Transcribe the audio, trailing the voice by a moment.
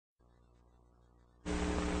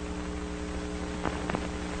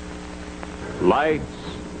Lights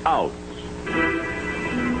out.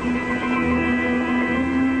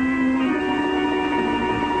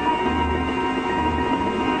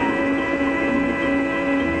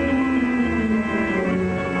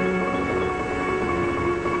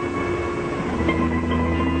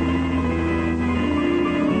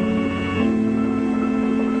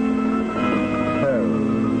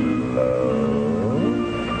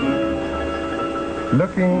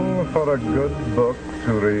 Looking for a good book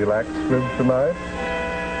to relax with tonight?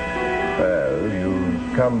 Well,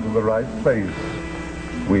 you've come to the right place.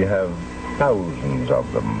 We have thousands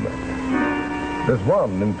of them. There's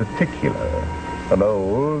one in particular, an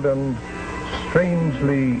old and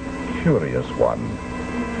strangely curious one.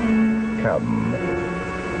 Come,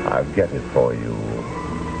 I'll get it for you.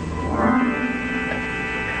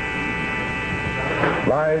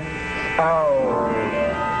 Lights out.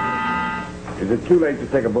 Is it too late to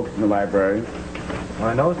take a book from the library?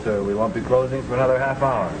 Why, no, sir. We won't be closing for another half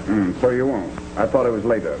hour. So you won't. I thought it was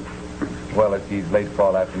later. Well, it's these late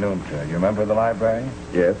fall afternoon, sir. You remember the library?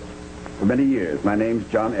 Yes. For many years. My name's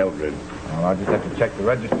John Eldred. Well, I'll just have to check the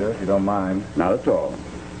register if you don't mind. Not at all.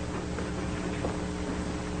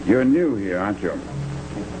 You're new here, aren't you?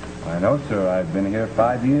 I know, sir. I've been here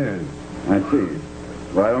 5 years. I see.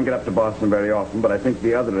 Well, I don't get up to Boston very often, but I think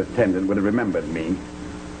the other attendant would have remembered me.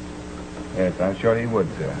 Yes, I'm sure he would,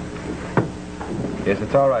 sir. Yes,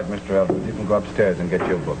 it's all right, Mr. Eldred. You can go upstairs and get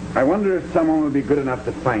your book. I wonder if someone would be good enough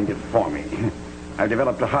to find it for me. I've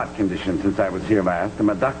developed a heart condition since I was here last, and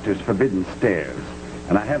my doctor's forbidden stairs.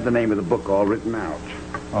 And I have the name of the book all written out.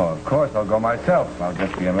 Oh, of course. I'll go myself. I'll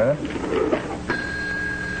just be a minute.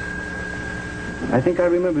 I think I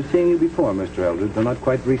remember seeing you before, Mr. Eldred, but not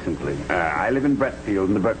quite recently. I live in Brentfield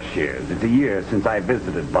in the Berkshires. It's a year since I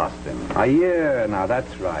visited Boston. A year? Now,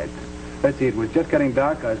 that's right. Let's see, it was just getting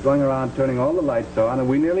dark. I was going around turning all the lights on, and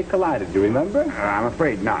we nearly collided. You remember? I'm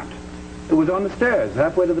afraid not. It was on the stairs,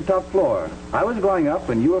 halfway to the top floor. I was going up,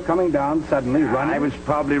 and you were coming down suddenly, running. I was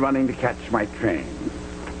probably running to catch my train.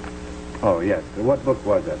 Oh, yes. What book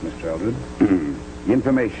was that, Mr. Eldred? The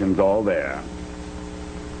information's all there.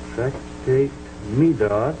 Tractate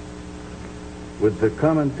Medos, with the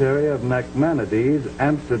commentary of Nachmanides,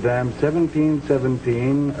 Amsterdam,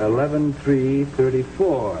 1717,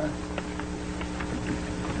 11-3-34.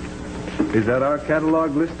 Is that our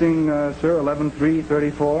catalog listing, sir,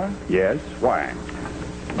 11-3-34? Yes? Why?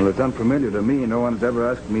 Well, it's unfamiliar to me. No one's ever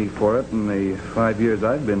asked me for it in the 5 years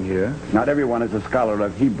I've been here. Not everyone is a scholar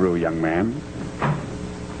of Hebrew, young man.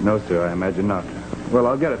 No, sir, I imagine not. Well,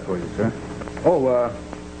 I'll get it for you, sir. Oh,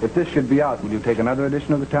 if this should be out, will you take another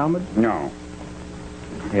edition of the Talmud? No.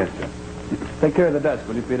 Yes, sir. Take care of the desk,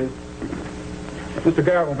 will you, Peter? Mr.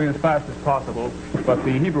 Garrett will be as fast as possible, but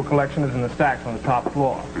the Hebrew collection is in the stacks on the top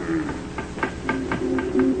floor.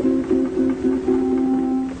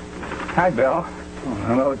 Hi, Bill. Oh,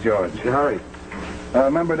 hello, George. Hurry.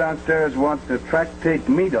 Member downstairs wants the Tractate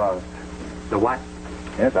Medos. The what?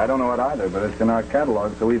 Yes, I don't know it either, but it's in our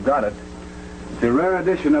catalog, so we've got it. It's a rare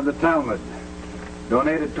edition of the Talmud.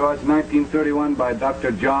 Donated to us in 1931 by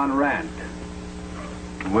Dr. John Rant.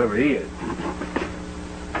 Whoever he is.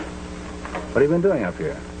 What have you been doing up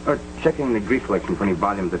here? Checking the Greek collection for any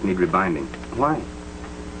volumes that need rebinding. Why?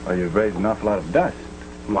 Well, you've raised an awful lot of dust.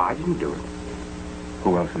 Well, I didn't do it.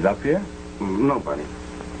 Who else is up here? Nobody.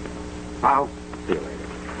 I'll see you later.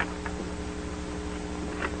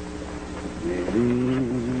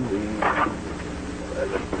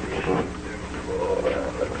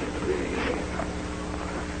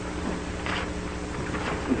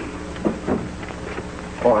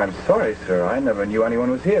 Oh, I'm sorry, sir. I never knew anyone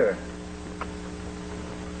was here.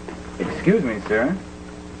 Excuse me, sir.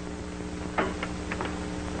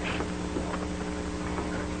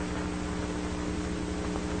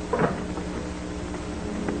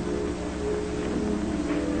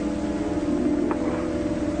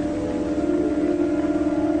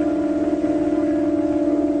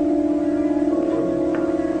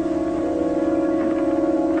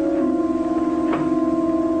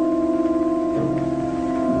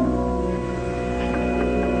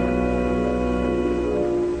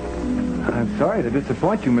 Sorry to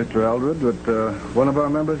disappoint you, Mr. Eldred, but one of our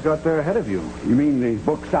members got there ahead of you. You mean the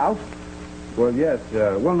book's out? Well, yes.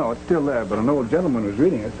 Well, no, it's still there, but an old gentleman was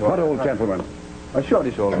reading it. So What old gentleman? A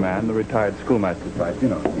shortish old man, the retired schoolmaster type, you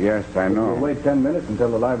know. Yes, I know. We'll wait 10 minutes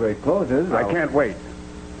until the library closes. I can't wait.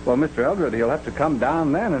 Well, Mr. Eldred, he'll have to come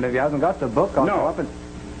down then, and if he hasn't got the book, I'll No. go up and...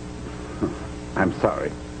 I'm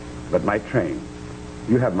sorry, but my train.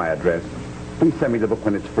 You have my address. Please send me the book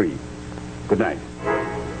when it's free. Good night.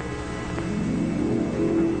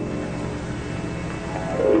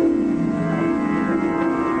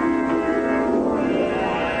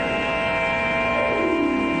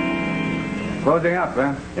 Closing up,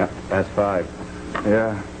 huh? Yeah, past 5.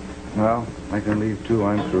 Yeah. Well, I can leave too.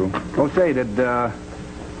 I'm through. Oh, say, did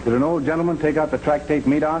an old gentleman take out the tractate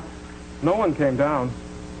meat out? No one came down.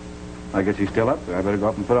 I guess he's still up there. I better go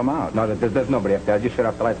up and put him out. No, there's nobody up there. I'll just shut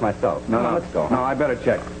off the lights myself. No, Come on, no. let's go. No, I better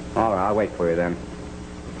check. All right, I'll wait for you then.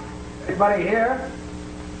 Anybody here?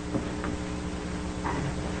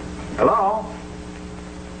 Hello?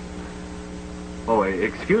 Oh,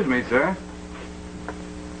 excuse me, sir.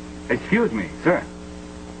 Excuse me, sir.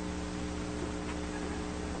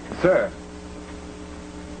 Sir.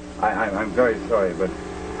 I'm very sorry, but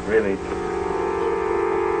really...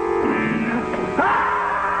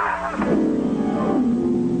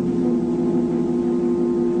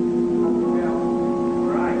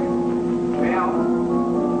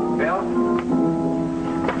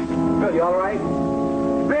 Bill, you all right?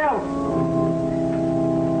 Bill!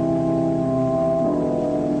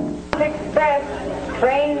 Express,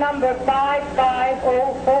 train number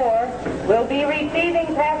 5504 will be receiving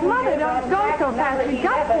passengers. Mother, don't go so fast. We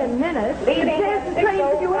got 10 minutes. There's the train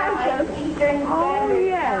to New Hampshire. Oh,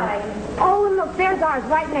 yes. Oh, and look, there's ours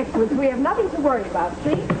right next to us. We have nothing to worry about,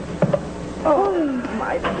 see? Oh,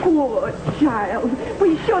 my poor child.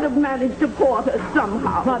 We should have managed to port her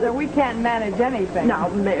somehow. Mother, we can't manage anything. Now,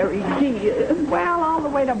 Mary, dear. Well, all the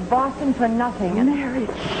way to Boston for nothing. And Mary,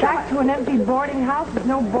 back to an empty boarding house with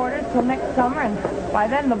no boarders till next summer, and by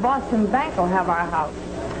then the Boston Bank will have our house.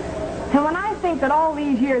 And when I think that all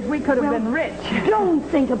these years we could have been rich. Don't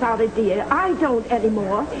think about it, dear. I don't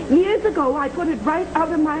anymore. Years ago, I put it right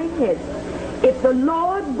out of my head. If the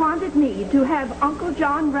Lord wanted me to have Uncle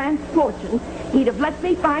John Rant's fortune, he'd have let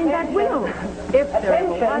me find that will. If there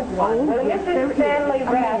was Attention, one. will Yes, there Mrs. is. Stanley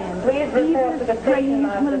A Rath man. please report to Even the a strange, station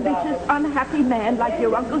master's malicious, office. unhappy man like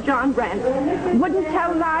your Uncle John Rant wouldn't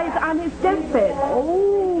tell lies on his deathbed.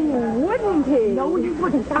 Oh, wouldn't he? No, he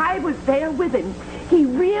wouldn't. I was there with him. He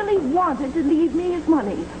really wanted to leave me his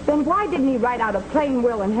money. Then why didn't he write out a plain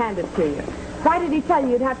will and hand it to you? Why did he tell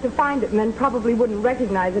you you'd have to find it and then probably wouldn't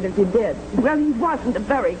recognize it if you did? Well, he wasn't a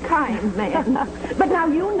very kind man. But now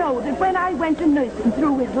you know that when I went to nurse him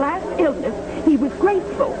through his last illness, he was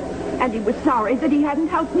grateful. And he was sorry that he hadn't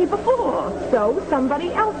helped me before. So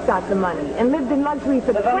somebody else got the money and lived in luxury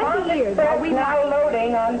for The 20 Vermont years. Express While we now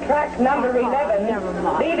loading on track number 11, never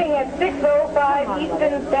mind. leaving at 6:05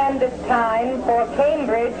 Eastern Standard Time for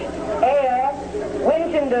Cambridge, Ayr,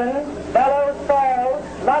 Winchendon, Bellows Falls,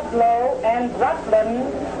 Ludlow, and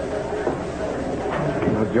Rutland.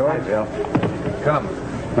 Well, George? Bill. Come.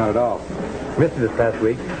 Not at all. Missed you this past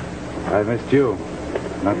week. I missed you.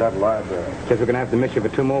 Not that library. Guess we're going to have to miss you for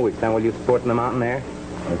 2 more weeks. Now, will you sport in the mountain air?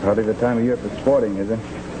 It's hardly the time of year for sporting, is it?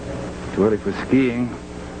 Too early for skiing.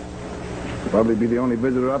 Probably be the only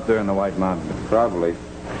visitor up there in the White Mountains. Probably.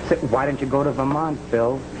 Say, why didn't you go to Vermont,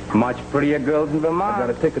 Phil? Much prettier girls in Vermont. I got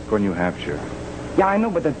a ticket for New Hampshire. Yeah, I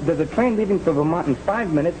know, but there's a train leaving for Vermont in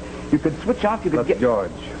 5 minutes. You could switch off, you could Look, get...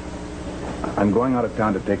 George, I'm going out of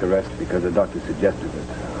town to take a rest because the doctor suggested it.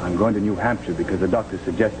 I'm going to New Hampshire because the doctor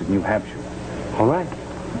suggested New Hampshire. All right.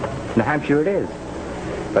 New Hampshire it is.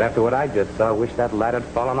 But after what I just saw, I wish that lad had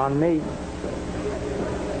fallen on me.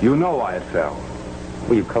 You know why it fell.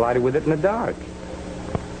 Well, you collided with it in the dark.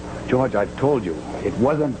 George, I've told you, it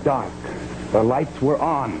wasn't dark. The lights were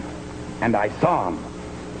on, and I saw him.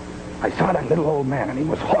 I saw that little old man, and he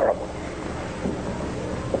was horrible.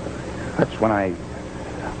 That's when I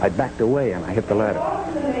backed away, and I hit the ladder.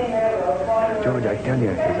 George, I tell you,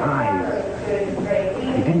 his eyes,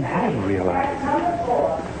 he didn't have real eyes.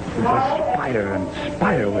 It was a spider and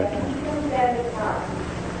spider webs.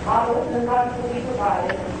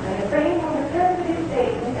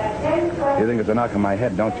 You think it's a knock on my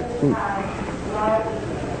head, don't you?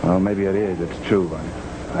 Well, maybe it is. It's true.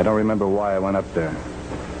 I don't remember why I went up there.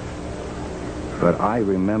 But I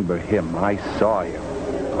remember him. I saw him.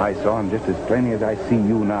 I saw him just as plainly as I see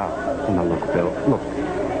you now. Now, look, Phil, look.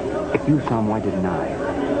 If you saw him, why didn't I?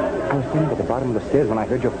 I was standing at the bottom of the stairs when I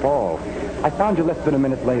heard you fall. I found you less than a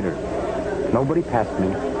minute later. Nobody passed me,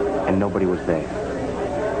 and nobody was there.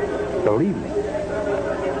 Believe me.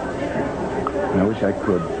 I wish I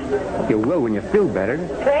could. You will when you feel better.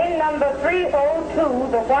 Train number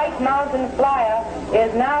 302, the White Mountain Flyer,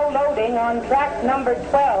 is now loading on track number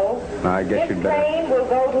 12. I guess This you'd better train will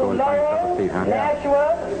go to go and find yourself a Laurel, seat, huh?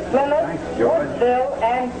 Nashua, Plymouth, Thanks, George. Woodville,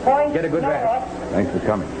 and Point Get a good North. rest. Thanks for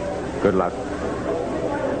coming. Good luck.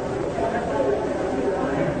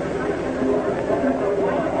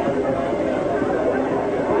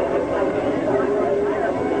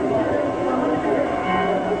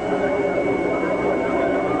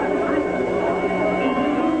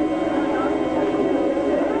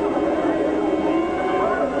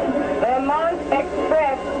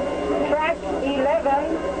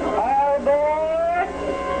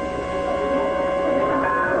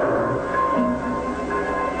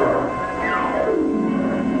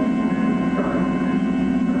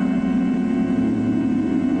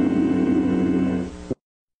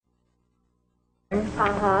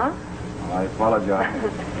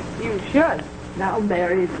 You should. Now,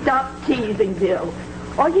 Mary, stop teasing Bill.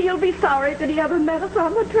 Or he'll be sorry that he ever met us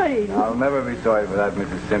on the train. I'll never be sorry for that,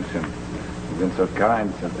 Mrs. Simpson. You've been so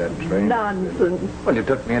kind since that train. Nonsense. Well, you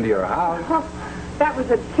took me into your house. Oh, that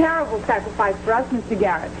was a terrible sacrifice for us, Mr.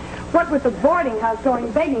 Garrett. What with the boarding house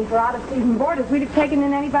going begging for out-of-season boarders, we'd have taken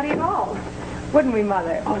in anybody at all. Wouldn't we,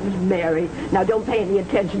 Mother? Oh, Mary, now don't pay any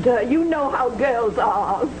attention to her. You know how girls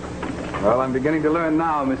are. Well, I'm beginning to learn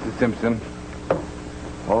now, Mrs. Simpson.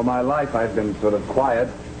 All my life I've been sort of quiet.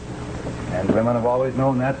 And women have always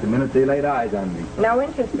known that the minute they laid eyes on me. No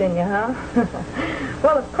interest in you, huh?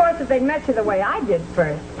 Well, of course, if they'd met you the way I did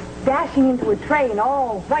first, dashing into a train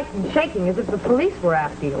all white and shaking as if the police were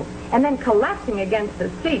after you, and then collapsing against the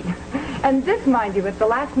seat. And this, mind you, at the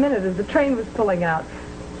last minute as the train was pulling out.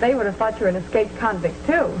 They would have thought you were an escaped convict,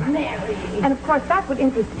 too. Mary. And, of course, that would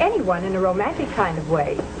interest anyone in a romantic kind of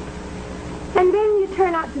way. And then you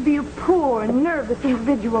turn out to be a poor, nervous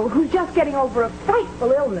individual who's just getting over a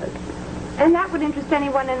frightful illness. And that would interest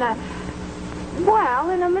anyone in a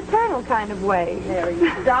maternal kind of way. Mary,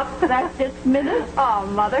 stop that this minute. Oh,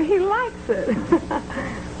 Mother, he likes it.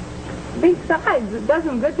 Besides, it does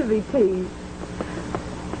him good to be teased.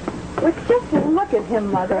 Well, just look at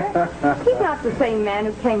him, Mother. He's not the same man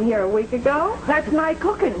who came here a week ago. That's my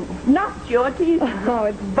cooking, not your teasing. Oh,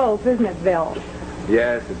 it's both, isn't it, Bill?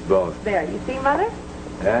 Yes, it's both. There, you see, Mother?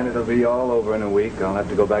 And it'll be all over in a week. I'll have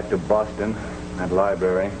to go back to Boston, that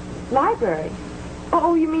library. Library?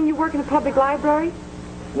 Oh, you mean you work in a public library?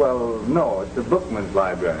 Well, no, it's the Bookman's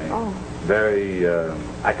Library. Oh. Very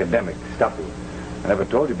academic, stuffy. I never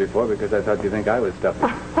told you before because I thought you'd think I was stuffy.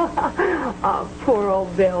 Oh, poor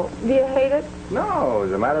old Bill. Do you hate it? No,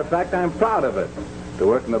 as a matter of fact, I'm proud of it. To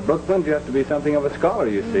work in the Bookman's, you have to be something of a scholar,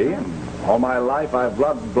 you see. And all my life, I've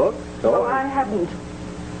loved books, so... Oh, I haven't.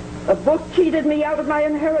 A book cheated me out of my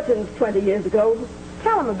inheritance 20 years ago.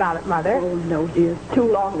 Tell him about it, Mother. Oh, no, dear. It's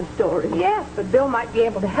too long a story. Yes, but Bill might be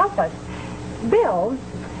able to help us. Bill,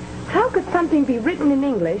 how could something be written in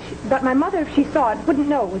English, but my mother, if she saw it, wouldn't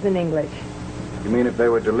know it was in English? You mean if they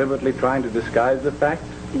were deliberately trying to disguise the fact?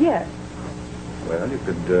 Yes. Well, you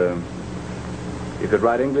could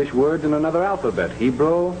write English words in another alphabet.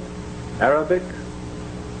 Hebrew, Arabic.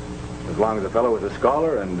 As long as the fellow was a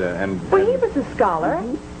scholar and... Well, he was a scholar.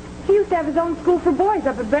 Mm-hmm. He used to have his own school for boys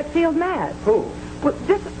up at Brettfield, Mass. Who? Well,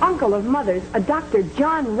 this uncle of Mother's, a Dr.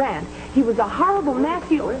 John Rant, he was a horrible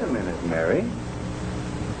nasty... Wait a minute, Mary.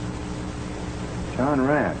 John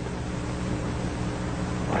Rant.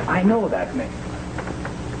 I know that name.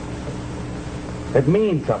 It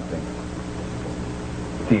means something.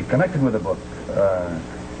 See, connected with the book.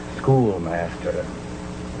 Schoolmaster.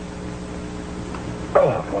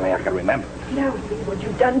 Oh, if only I could remember it. Now, see what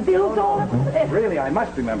you've done, Bill. Really, I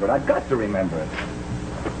must remember it. I've got to remember it.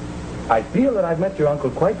 I feel that I've met your uncle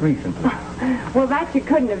quite recently. Well, that you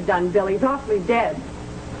couldn't have done, Bill. He's awfully dead.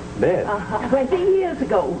 Dead? 20 years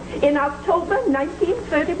ago, in October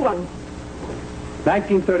 1931.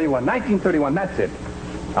 1931, that's it.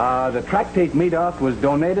 The tractate Meadoff was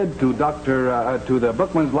donated to to the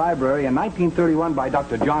Bookman's Library in 1931 by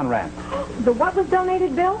Dr. John Rant. The what was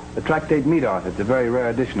donated, Bill? The tractate Meadoff. It's a very rare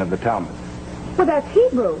edition of the Talmud. Well, that's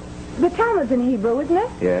Hebrew. The Talmud's in Hebrew, isn't it?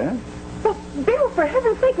 Yeah? Well, Bill, for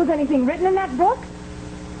heaven's sake, was anything written in that book?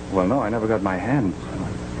 Well, no, I never got my hands.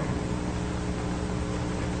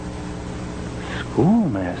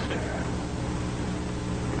 Schoolmaster.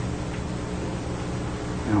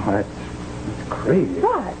 No, that's crazy.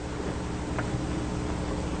 What?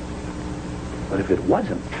 But if it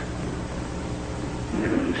wasn't,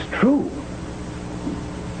 if it was true,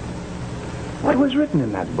 what was written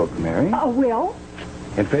in that book, Mary? A will?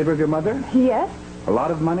 In favor of your mother? Yes. A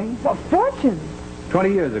lot of money? A fortune.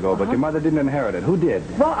 20 years ago, but your mother didn't inherit it. Who did?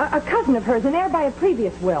 Well, a cousin of hers, an heir by a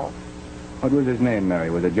previous will. What was his name,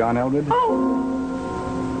 Mary? Was it John Eldred? Oh!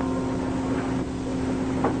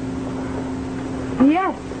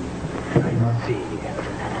 Yes. I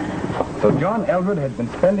see. So John Eldred has been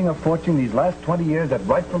spending a fortune these last 20 years that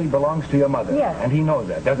rightfully belongs to your mother. Yes. And he knows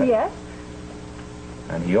that, doesn't he? Yes.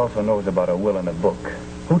 And he also knows about a will in a book.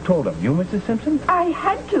 Who told him? You, Mrs. Simpson? I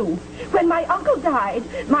had to. When my uncle died,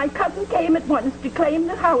 my cousin came at once to claim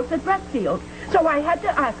the house at Brettfield. So I had to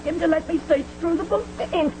ask him to let me search through the books.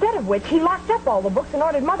 Instead of which, he locked up all the books and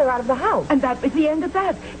ordered Mother out of the house. And that was the end of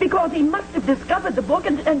that, because he must have discovered the book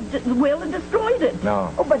and the will and destroyed it.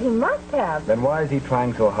 No. Oh, but he must have. Then why is he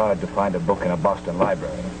trying so hard to find a book in a Boston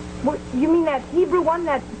library? Well, you mean that Hebrew one,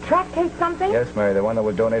 that tractate something? Yes, Mary, the one that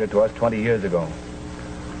was donated to us 20 years ago.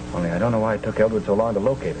 Only I don't know why it took Eldred so long to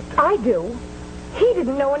locate it. I do. He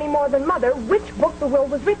didn't know any more than Mother which book the will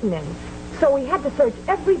was written in. So we had to search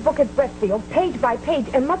every book at Bretfield, page by page,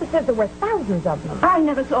 and Mother says there were thousands of them. I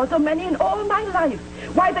never saw so many in all my life.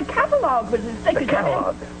 Why, the catalog was as thick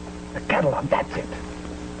as... The catalog, that's it.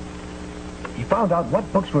 He found out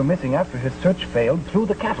what books were missing after his search failed through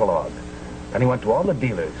the catalog. And he went to all the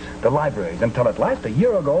dealers, the libraries, until at last, a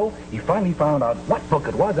year ago, he finally found out what book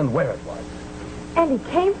it was and where it was. And he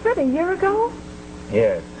came for it a year ago?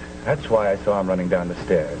 Yes, that's why I saw him running down the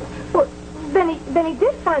stairs. Well, then he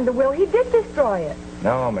did find the will. He did destroy it.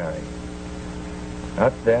 No, Mary.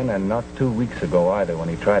 Not then and not 2 weeks ago either when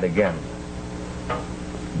he tried again.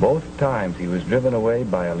 Both times he was driven away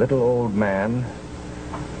by a little old man.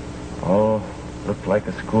 Oh, looked like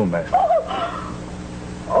a schoolmaster.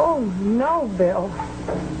 Oh, no, Bill.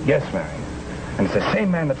 Yes, Mary. And it's the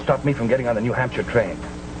same man that stopped me from getting on the New Hampshire train.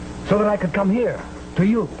 So that I could come here, to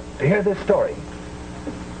you, to hear this story.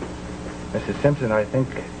 Mrs. Simpson, I think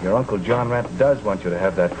your Uncle John Rant does want you to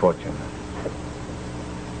have that fortune.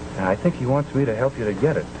 And I think he wants me to help you to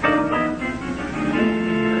get it.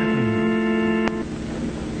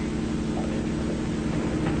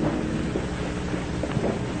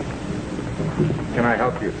 Can I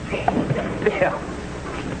help you? Yeah.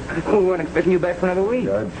 We weren't expecting you back for another week.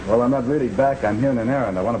 Judge, well, I'm not really back. I'm here on an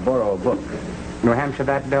errand. I want to borrow a book. New Hampshire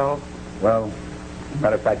that dull? Well,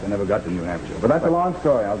 matter of fact, I never got to New Hampshire. But that's a long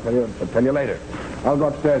story. I'll tell you later. I'll go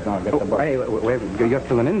upstairs now and get the book. Hey, wait, you're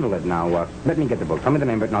still an invalid now. Let me get the book. Tell me the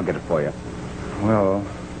name of it and I'll get it for you. Well,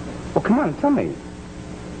 Come on, tell me.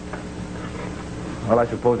 well, I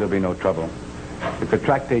suppose there'll be no trouble. It's a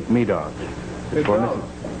tractate Meadows. It's for out.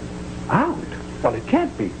 Out? Well, it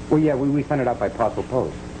can't be. Well, yeah, we sent it out by parcel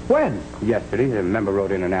post. When? Yesterday, a member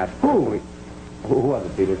wrote in and asked... Who? Who was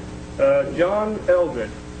it, Peter? John Eldred.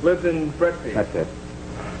 Lives in Bretfield. That's it.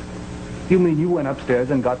 You mean you went upstairs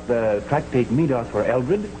and got the tractate Meadows for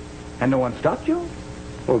Eldred? And no one stopped you?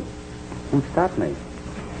 Well, who stopped me?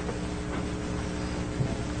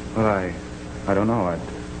 Well, I don't know.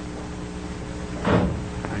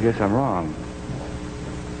 I guess I'm wrong.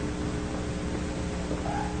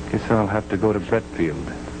 Guess I'll have to go to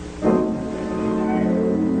Bretfield.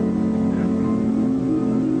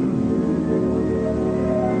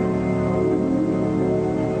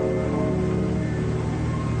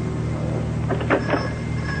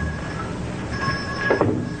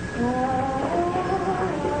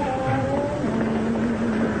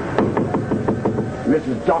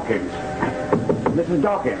 Mrs. Dawkins. Mrs.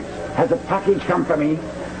 Dawkins, has a package come for me?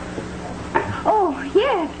 Oh,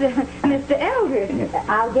 yes, Mr. Eldred.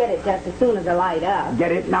 I'll get it just as soon as the light up.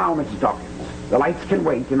 Get it now, Mrs. Dawkins. The lights can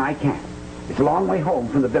wait, and I can't. It's a long way home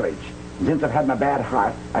from the village. And since I've had my bad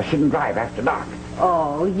heart, I shouldn't drive after dark.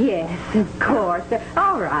 Oh, yes, of course.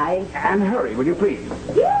 All right. And hurry, will you please?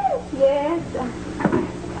 Yes, yes.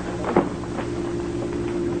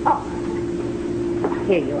 Oh,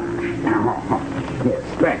 here you are. Oh, yes,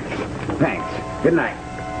 thanks. Thanks. Good night.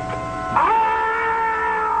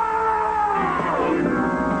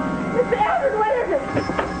 Mr. Eldred, what is it?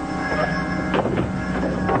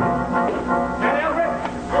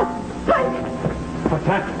 What's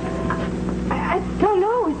that? I don't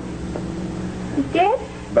know. He's dead?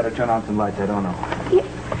 Better turn on some lights. I don't know. Yeah.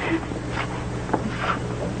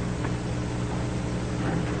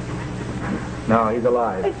 No, he's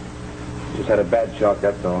alive. Just had a bad shock,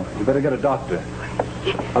 that's all. You better get a doctor.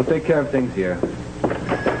 I'll take care of things here.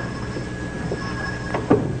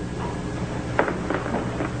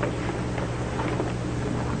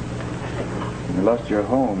 You lost your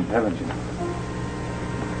home, haven't you?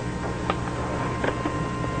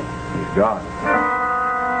 He's gone.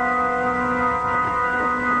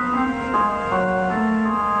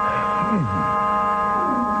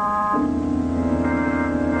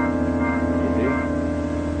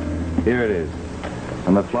 Here it is,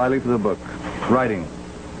 on the flyleaf of the book. Writing.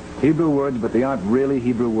 Hebrew words, but they aren't really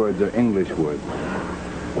Hebrew words. They're English words.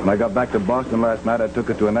 When I got back to Boston last night, I took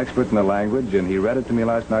it to an expert in the language, and he read it to me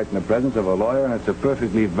last night in the presence of a lawyer, and it's a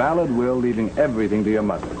perfectly valid will, leaving everything to your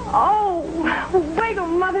mother. Oh, wait till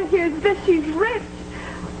Mother hears this. She's rich.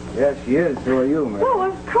 Yes, she is. So are you, Mary. Well,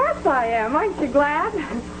 of course I am. Aren't you glad?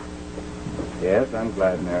 Yes, I'm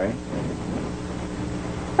glad, Mary.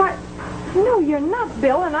 But, no, you're not,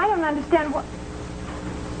 Bill, and I don't understand what...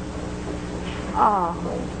 Oh.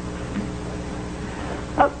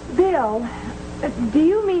 Bill, do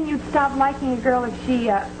you mean you'd stop liking a girl if she,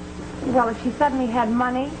 if she suddenly had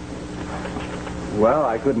money? Well,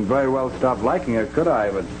 I couldn't very well stop liking her, could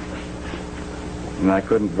I? But... And I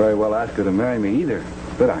couldn't very well ask her to marry me either,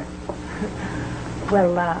 could I?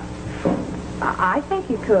 Well, I think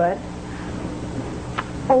you could.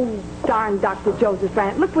 Oh, darn Dr. Joseph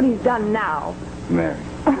Rant. Look what he's done now. Mary.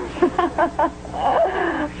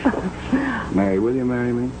 Mary, will you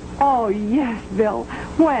marry me? Oh, yes, Bill.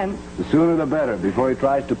 When? The sooner the better, before he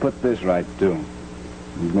tries to put this right, too.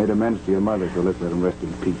 He's made amends to your mother, so let's let him rest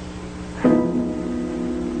in peace.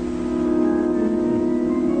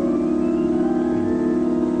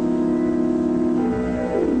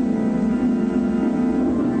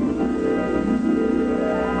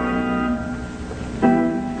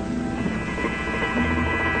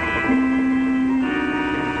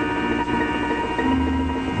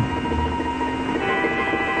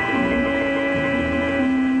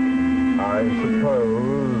 I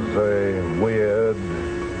suppose a weird,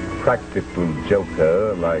 practical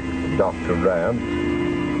joker like Dr. Rant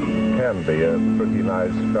can be a pretty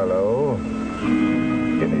nice fellow.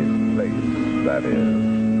 In his place, that is.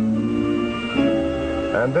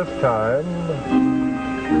 And this time,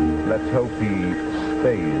 let's hope he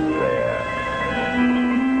stays there.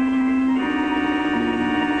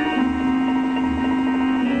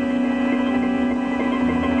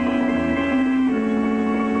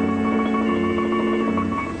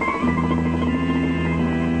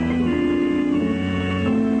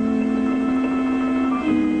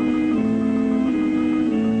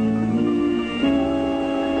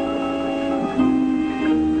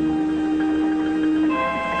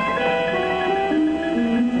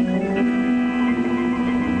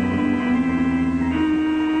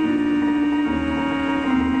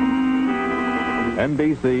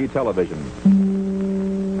 NBC Television.